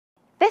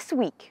This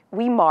week,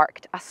 we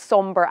marked a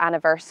sombre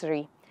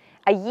anniversary,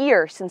 a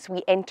year since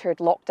we entered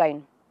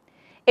lockdown.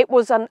 It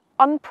was an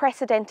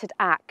unprecedented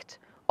act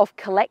of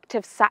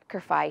collective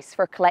sacrifice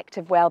for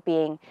collective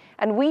well-being,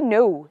 and we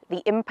know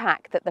the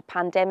impact that the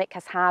pandemic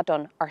has had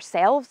on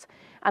ourselves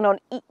and on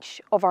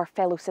each of our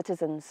fellow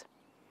citizens.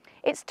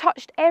 It's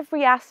touched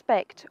every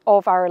aspect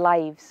of our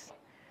lives.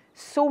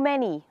 So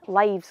many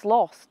lives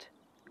lost,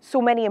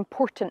 so many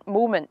important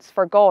moments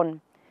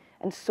forgone,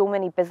 and so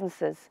many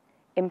businesses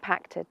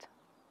impacted.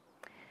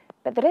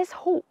 But there is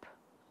hope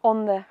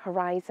on the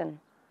horizon.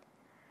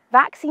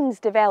 Vaccines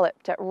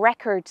developed at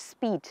record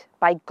speed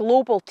by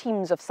global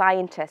teams of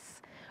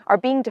scientists are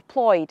being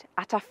deployed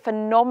at a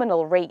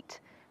phenomenal rate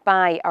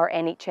by our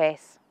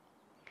NHS.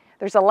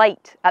 There's a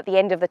light at the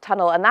end of the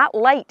tunnel, and that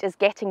light is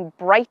getting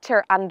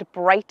brighter and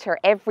brighter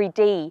every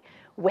day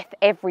with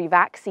every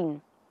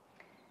vaccine.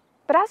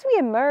 But as we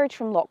emerge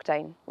from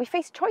lockdown, we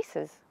face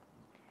choices.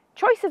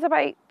 Choices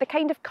about the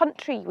kind of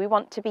country we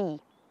want to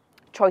be.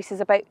 Choices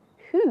about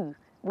who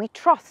we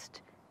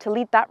trust to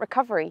lead that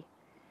recovery.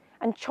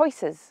 And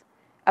choices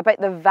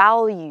about the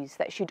values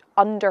that should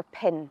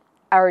underpin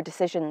our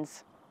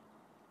decisions.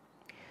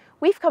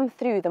 We've come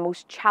through the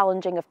most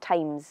challenging of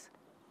times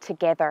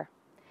together,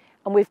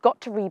 and we've got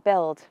to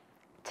rebuild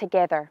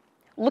together,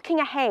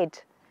 looking ahead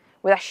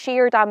with a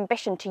shared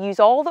ambition to use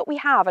all that we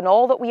have and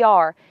all that we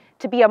are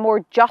to be a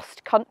more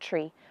just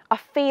country, a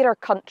fairer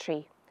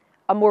country,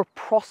 a more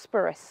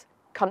prosperous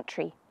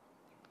country.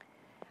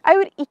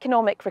 Our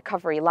economic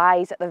recovery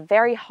lies at the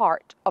very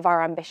heart of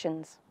our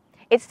ambitions.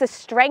 It's the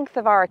strength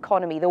of our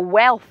economy, the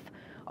wealth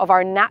of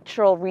our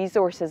natural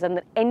resources and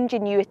the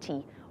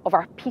ingenuity of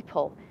our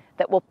people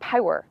that will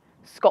power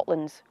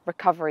Scotland's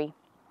recovery.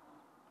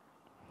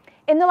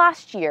 In the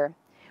last year,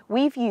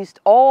 we've used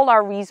all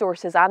our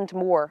resources and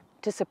more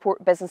to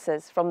support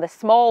businesses, from the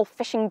small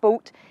fishing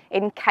boat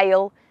in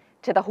Kyle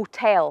to the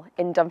hotel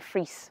in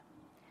Dumfries.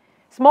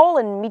 Small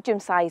and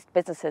medium-sized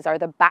businesses are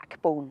the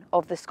backbone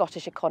of the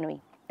Scottish economy.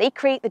 They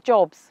create the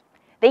jobs.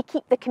 They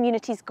keep the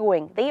communities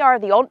going. They are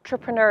the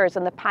entrepreneurs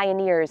and the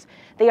pioneers.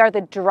 They are the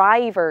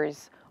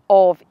drivers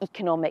of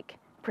economic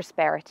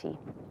prosperity.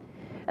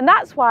 And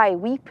that's why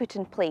we put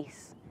in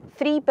place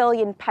 £3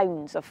 billion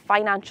of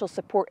financial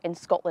support in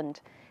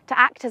Scotland to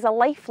act as a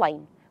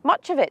lifeline,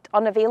 much of it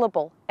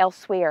unavailable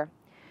elsewhere.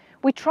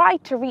 We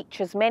tried to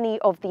reach as many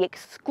of the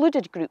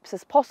excluded groups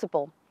as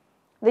possible: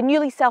 the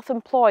newly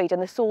self-employed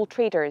and the sole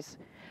traders,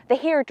 the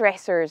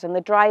hairdressers and the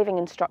driving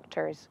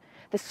instructors,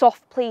 the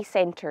soft play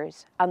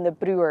centres and the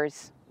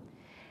brewers.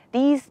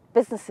 These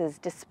businesses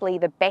display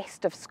the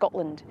best of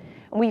Scotland,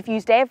 and we've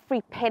used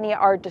every penny at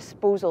our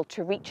disposal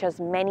to reach as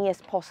many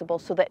as possible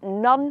so that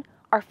none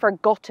are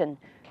forgotten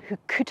who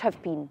could have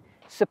been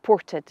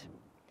supported.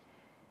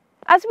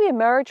 As we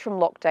emerge from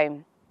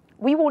lockdown,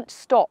 we won't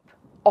stop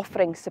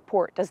offering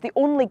support as the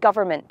only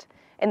government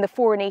in the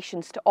four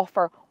nations to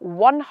offer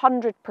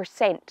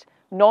 100%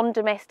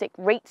 non-domestic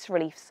rates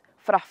reliefs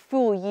for a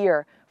full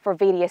year for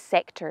various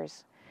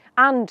sectors,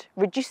 and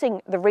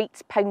reducing the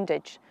rates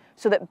poundage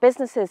so that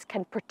businesses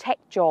can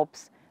protect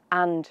jobs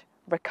and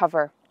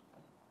recover.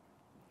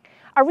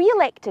 A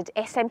re-elected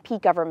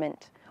SNP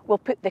government will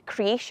put the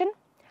creation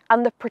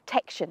and the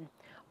protection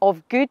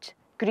of good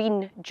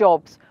green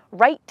jobs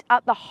right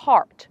at the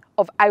heart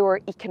of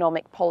our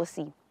economic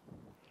policy.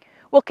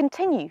 We'll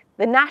continue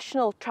the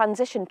National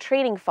Transition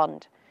Training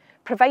Fund,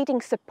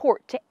 providing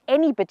support to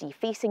anybody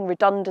facing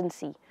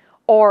redundancy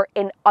or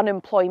in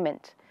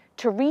unemployment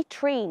to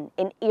retrain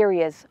in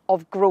areas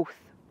of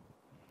growth.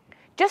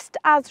 Just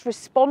as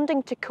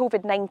responding to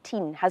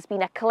COVID-19 has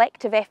been a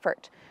collective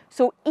effort,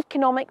 so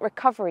economic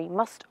recovery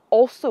must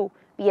also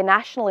be a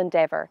national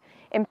endeavour,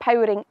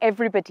 empowering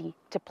everybody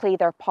to play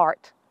their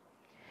part.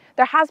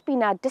 There has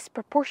been a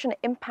disproportionate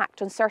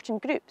impact on certain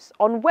groups,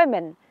 on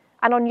women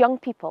and on young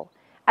people,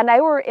 and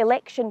our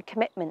election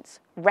commitments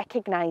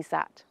recognise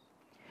that.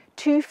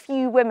 Too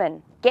few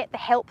women get the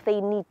help they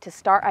need to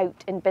start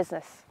out in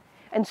business,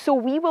 and so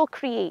we will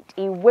create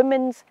a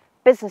women's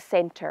business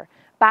centre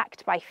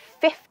backed by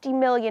 £50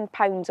 million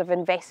of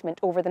investment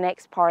over the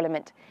next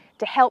Parliament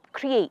to help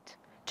create,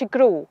 to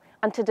grow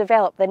and to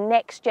develop the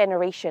next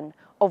generation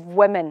of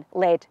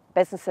women-led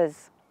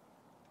businesses.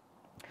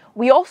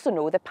 We also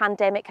know the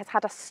pandemic has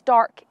had a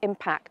stark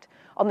impact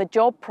on the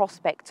job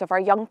prospects of our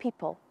young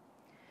people.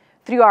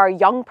 Through our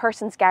Young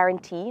Persons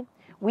Guarantee,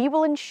 we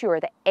will ensure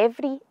that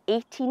every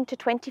 18 to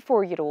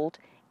 24-year-old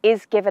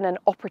is given an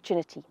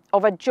opportunity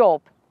of a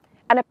job,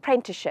 an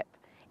apprenticeship,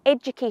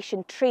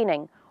 education,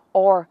 training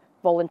or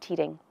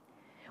volunteering.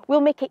 We'll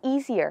make it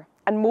easier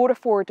and more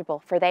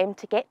affordable for them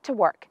to get to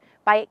work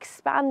by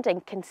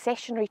expanding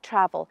concessionary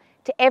travel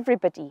to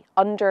everybody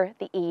under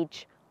the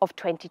age of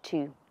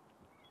 22.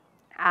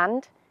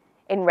 And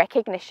in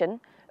recognition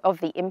of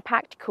the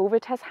impact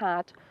COVID has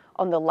had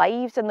on the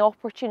lives and the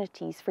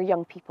opportunities for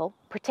young people,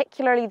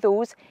 particularly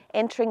those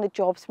entering the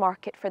jobs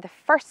market for the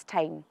first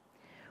time,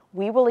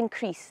 we will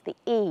increase the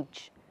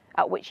age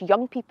at which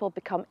young people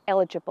become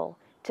eligible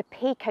to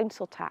pay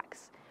council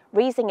tax,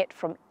 raising it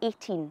from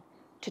 18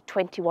 to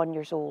 21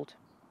 years old.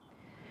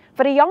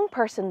 For a young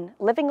person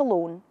living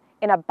alone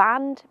in a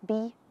Band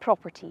B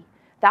property,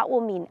 that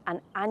will mean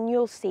an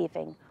annual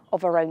saving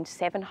of around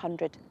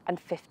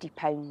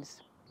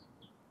 £750.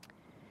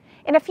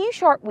 In a few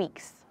short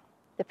weeks,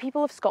 the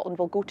people of Scotland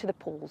will go to the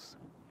polls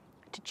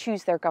to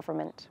choose their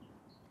government.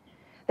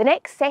 The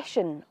next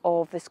session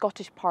of the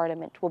Scottish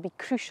Parliament will be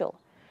crucial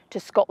to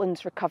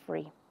Scotland's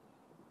recovery.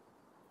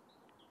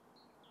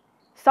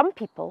 Some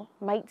people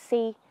might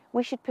say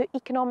we should put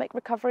economic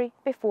recovery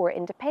before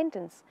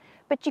independence,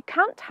 but you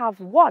can't have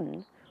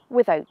one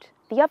without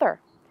the other.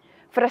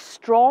 For a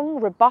strong,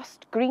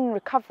 robust green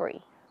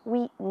recovery,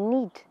 we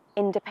need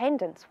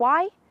independence.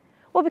 Why?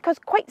 Well, because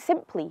quite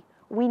simply,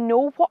 we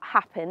know what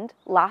happened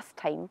last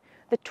time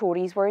the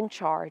Tories were in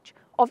charge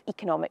of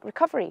economic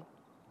recovery.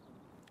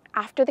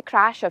 After the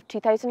crash of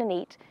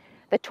 2008,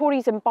 the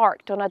Tories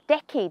embarked on a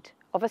decade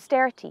of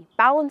austerity,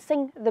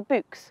 balancing the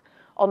books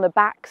on the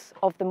backs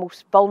of the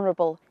most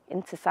vulnerable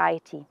in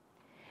society.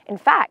 In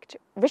fact,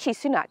 Rishi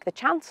Sunak, the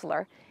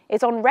Chancellor,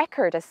 is on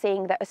record as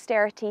saying that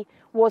austerity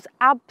was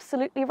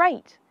absolutely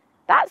right.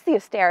 That's the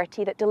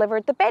austerity that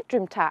delivered the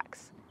bedroom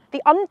tax,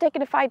 the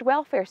undignified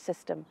welfare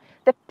system,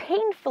 the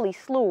painfully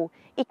slow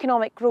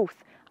economic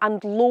growth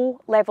and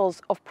low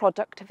levels of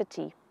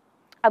productivity.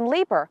 And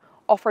Labour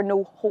offer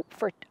no hope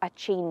for a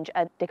change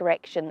and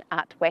direction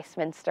at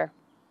Westminster.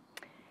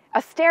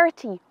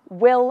 Austerity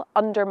will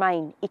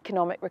undermine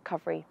economic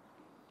recovery.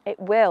 It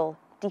will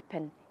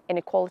deepen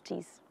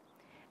inequalities.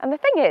 And the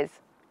thing is,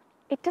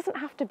 it doesn't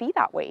have to be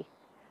that way.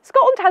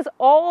 Scotland has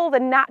all the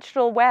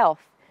natural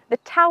wealth, the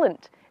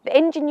talent, the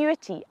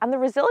ingenuity and the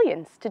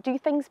resilience to do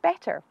things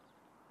better.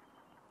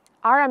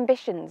 Our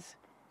ambitions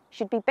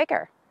should be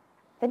bigger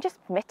than just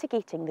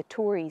mitigating the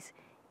Tories'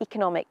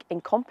 economic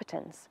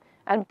incompetence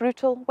and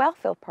brutal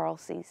welfare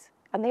policies,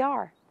 and they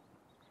are.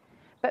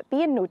 But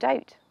be in no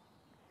doubt,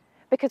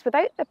 because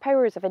without the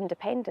powers of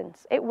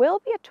independence, it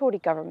will be a Tory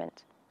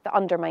government that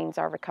undermines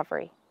our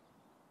recovery.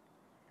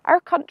 Our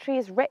country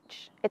is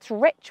rich. It's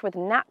rich with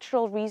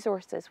natural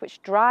resources,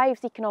 which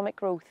drives economic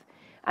growth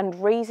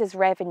and raises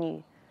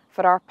revenue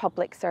for our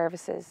public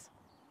services.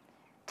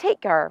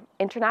 Take our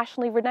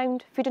internationally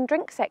renowned food and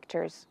drink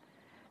sectors,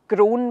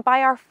 grown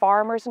by our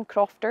farmers and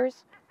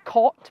crofters,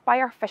 caught by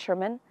our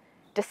fishermen,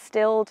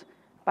 distilled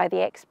by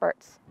the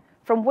experts.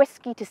 From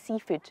whisky to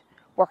seafood,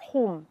 we're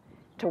home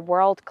to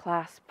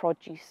world-class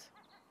produce.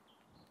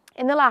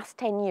 In the last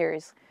 10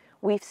 years,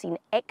 we've seen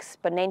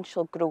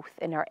exponential growth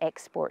in our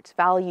exports,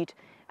 valued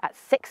at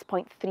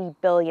 £6.3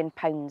 billion.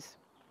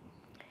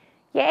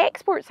 Yet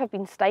exports have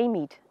been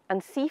stymied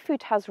and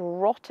seafood has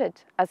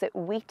rotted as it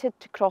waited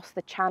to cross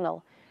the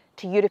channel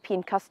to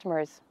European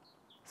customers.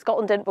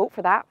 Scotland didn't vote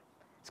for that.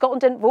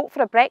 Scotland didn't vote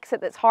for a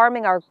Brexit that's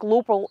harming our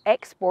global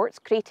exports,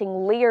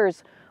 creating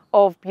layers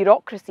of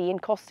bureaucracy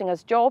and costing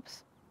us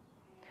jobs.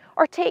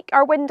 Or take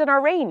our wind and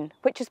our rain,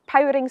 which is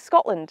powering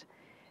Scotland.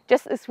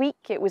 Just this week,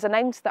 it was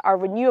announced that our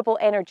renewable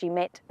energy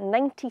met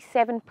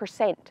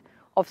 97%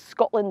 of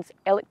Scotland's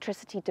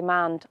electricity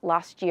demand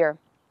last year.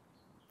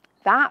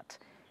 That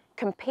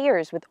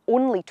compares with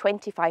only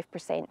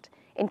 25%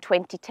 in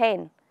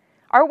 2010.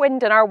 Our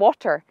wind and our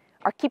water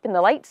are keeping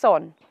the lights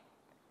on.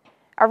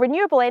 Our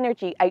renewable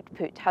energy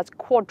output has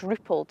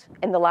quadrupled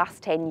in the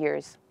last 10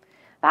 years.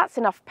 That's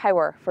enough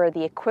power for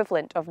the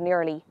equivalent of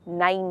nearly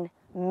 9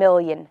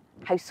 million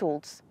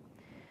households.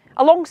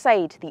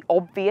 Alongside the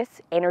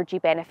obvious energy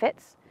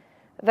benefits,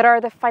 there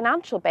are the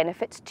financial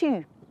benefits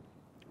too.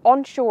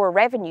 Onshore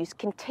revenues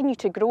continue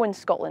to grow in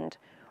Scotland,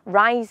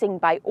 rising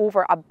by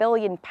over £1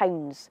 billion in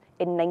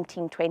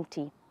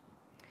 1920.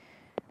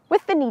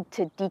 With the need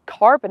to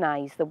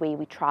decarbonise the way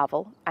we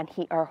travel and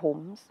heat our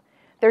homes,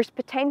 there's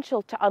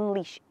potential to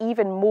unleash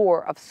even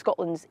more of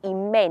Scotland's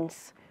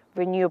immense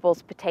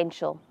renewables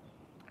potential,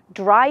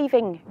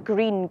 driving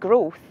green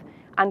growth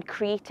and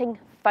creating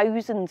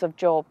thousands of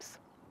jobs.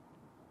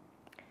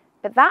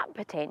 But that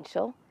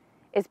potential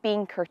is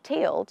being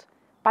curtailed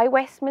by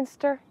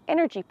Westminster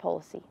energy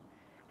policy,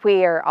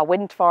 where a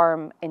wind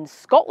farm in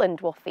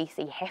Scotland will face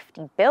a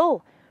hefty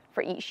bill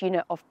for each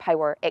unit of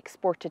power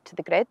exported to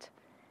the grid.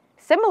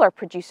 Similar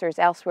producers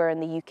elsewhere in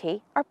the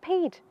UK are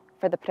paid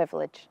for the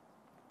privilege.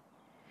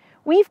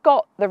 We've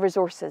got the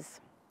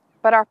resources,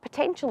 but our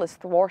potential is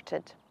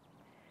thwarted.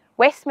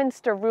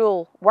 Westminster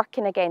rule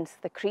working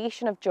against the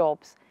creation of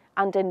jobs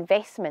and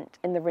investment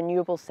in the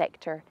renewable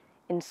sector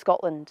in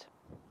Scotland,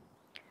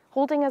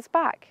 holding us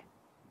back.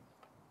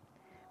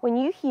 When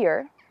you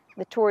hear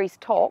the Tories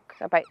talk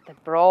about the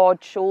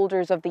broad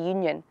shoulders of the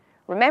Union,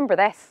 remember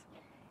this: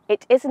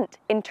 it isn't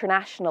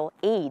international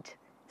aid.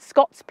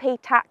 Scots pay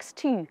tax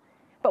too,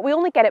 but we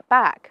only get it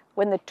back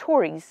when the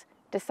Tories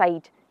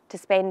decide to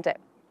spend it.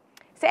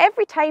 So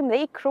every time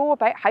they crow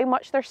about how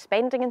much they're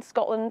spending in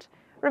Scotland,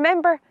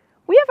 remember,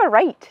 we have a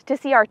right to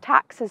see our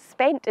taxes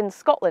spent in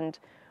Scotland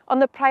on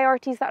the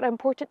priorities that are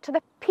important to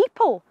the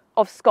people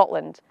of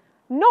Scotland,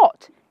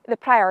 not the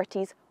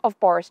priorities of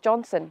Boris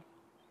Johnson.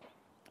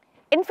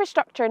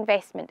 Infrastructure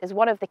investment is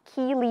one of the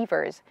key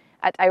levers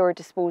at our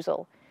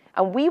disposal,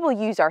 and we will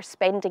use our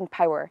spending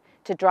power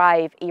to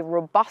drive a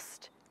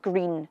robust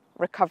green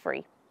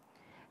recovery.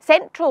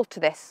 Central to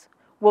this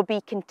will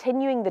be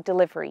continuing the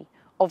delivery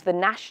of the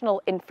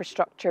National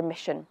Infrastructure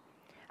Mission,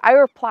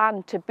 our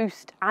plan to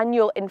boost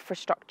annual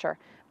infrastructure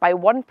by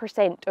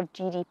 1% of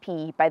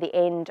GDP by the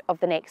end of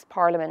the next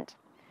Parliament.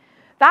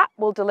 That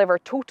will deliver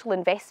total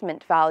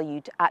investment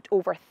valued at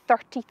over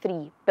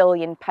 £33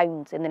 billion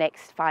in the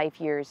next 5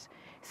 years,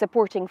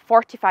 supporting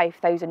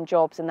 45,000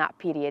 jobs in that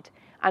period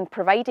and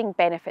providing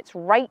benefits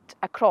right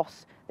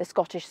across the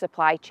Scottish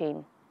supply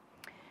chain.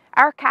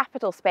 Our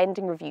capital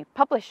spending review,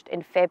 published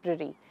in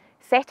February,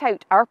 set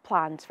out our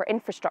plans for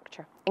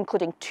infrastructure,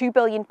 including £2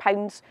 billion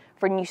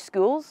for new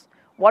schools,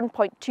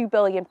 £1.2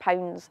 billion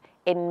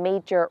in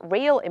major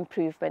rail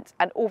improvements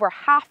and over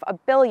 £500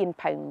 million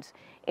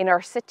in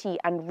our City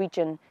and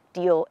Region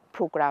Deal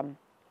programme.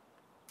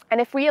 And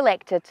if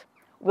re-elected,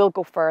 we'll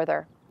go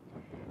further.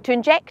 To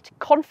inject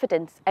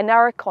confidence in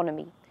our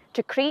economy,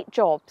 to create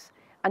jobs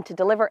and to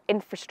deliver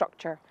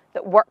infrastructure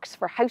that works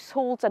for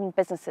households and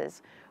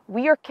businesses,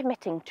 we are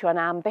committing to an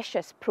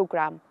ambitious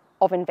programme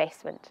of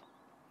investment.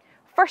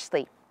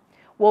 Firstly,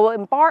 we'll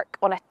embark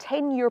on a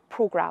 10-year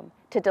programme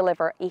to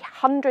deliver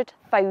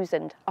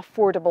 100,000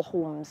 affordable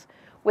homes,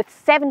 with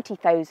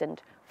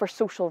 70,000 for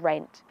social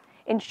rent,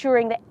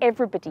 ensuring that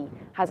everybody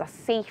has a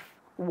safe,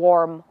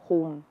 warm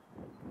home.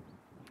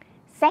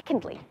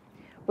 Secondly,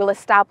 we'll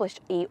establish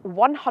a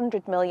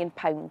 £100 million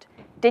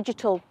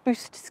digital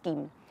boost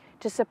scheme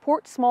to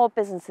support small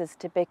businesses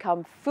to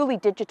become fully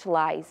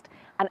digitalised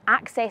and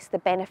access the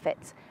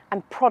benefits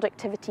and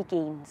productivity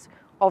gains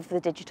of the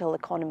digital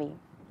economy.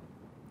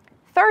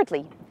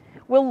 Thirdly,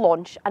 we'll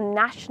launch a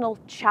national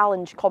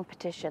challenge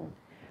competition,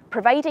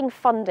 providing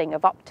funding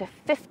of up to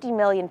 £50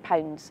 million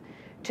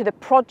to the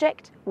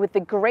project with the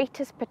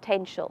greatest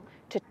potential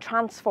to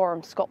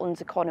transform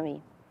Scotland's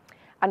economy.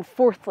 And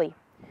fourthly,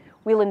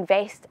 we'll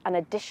invest an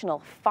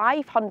additional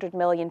 £500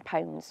 million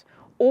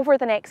over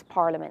the next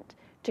Parliament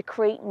to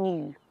create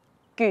new,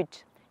 good,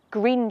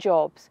 green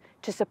jobs,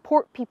 to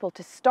support people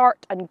to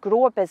start and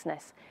grow a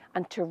business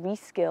and to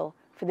reskill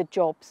for the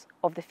jobs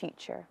of the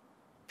future.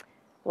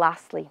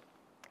 Lastly,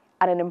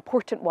 and an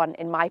important one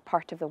in my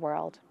part of the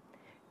world,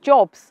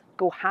 jobs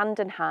go hand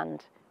in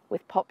hand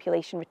with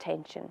population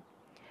retention.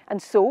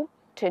 And so,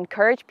 to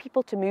encourage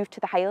people to move to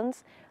the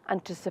Highlands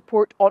and to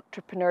support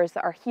entrepreneurs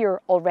that are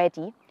here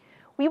already,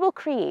 we will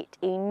create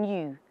a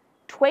new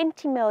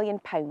 £20 million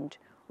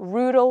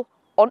rural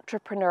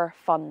entrepreneur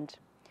fund,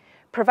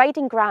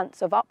 providing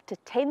grants of up to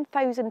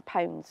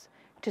 £10,000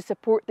 to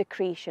support the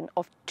creation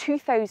of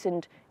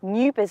 2,000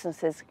 new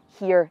businesses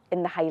here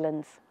in the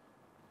Highlands.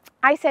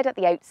 I said at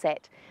the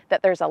outset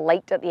that there's a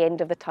light at the end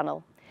of the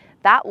tunnel.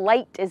 That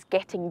light is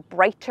getting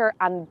brighter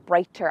and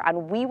brighter,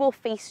 and we will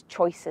face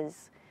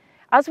choices.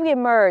 As we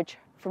emerge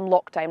from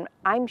lockdown,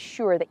 I'm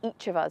sure that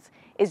each of us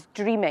is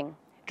dreaming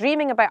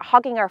about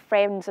hugging our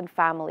friends and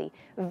family,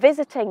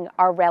 visiting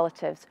our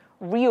relatives,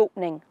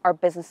 reopening our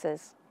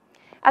businesses.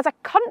 As a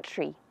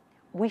country,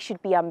 we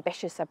should be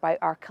ambitious about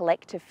our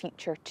collective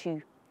future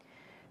too.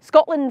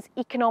 Scotland's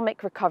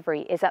economic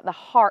recovery is at the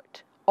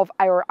heart of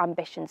our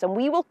ambitions, and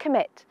we will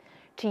commit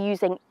to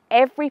using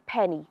every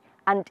penny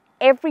and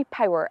every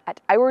power at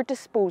our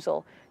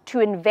disposal to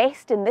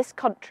invest in this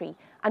country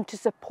and to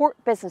support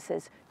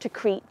businesses to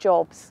create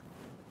jobs.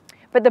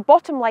 But the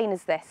bottom line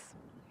is this: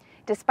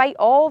 despite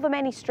all the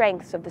many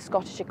strengths of the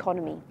Scottish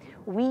economy,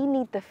 we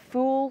need the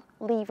full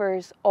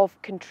levers of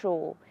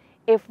control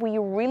if we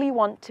really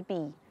want to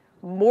be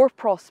more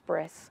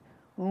prosperous,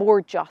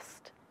 more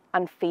just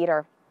and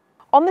fairer.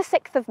 On the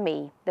 6th of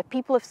May, the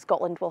people of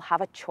Scotland will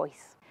have a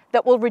choice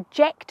that will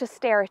reject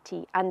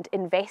austerity and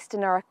invest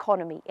in our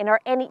economy, in our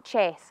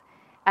NHS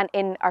and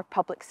in our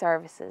public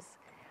services,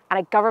 and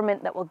a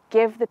government that will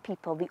give the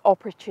people the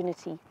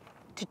opportunity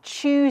to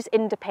choose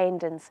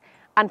independence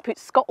and put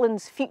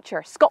Scotland's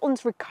future,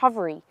 Scotland's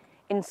recovery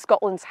in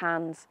Scotland's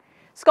hands.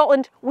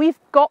 Scotland, we've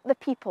got the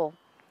people,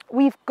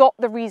 we've got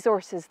the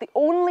resources. The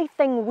only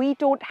thing we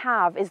don't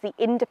have is the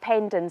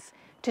independence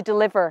to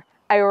deliver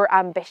our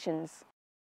ambitions.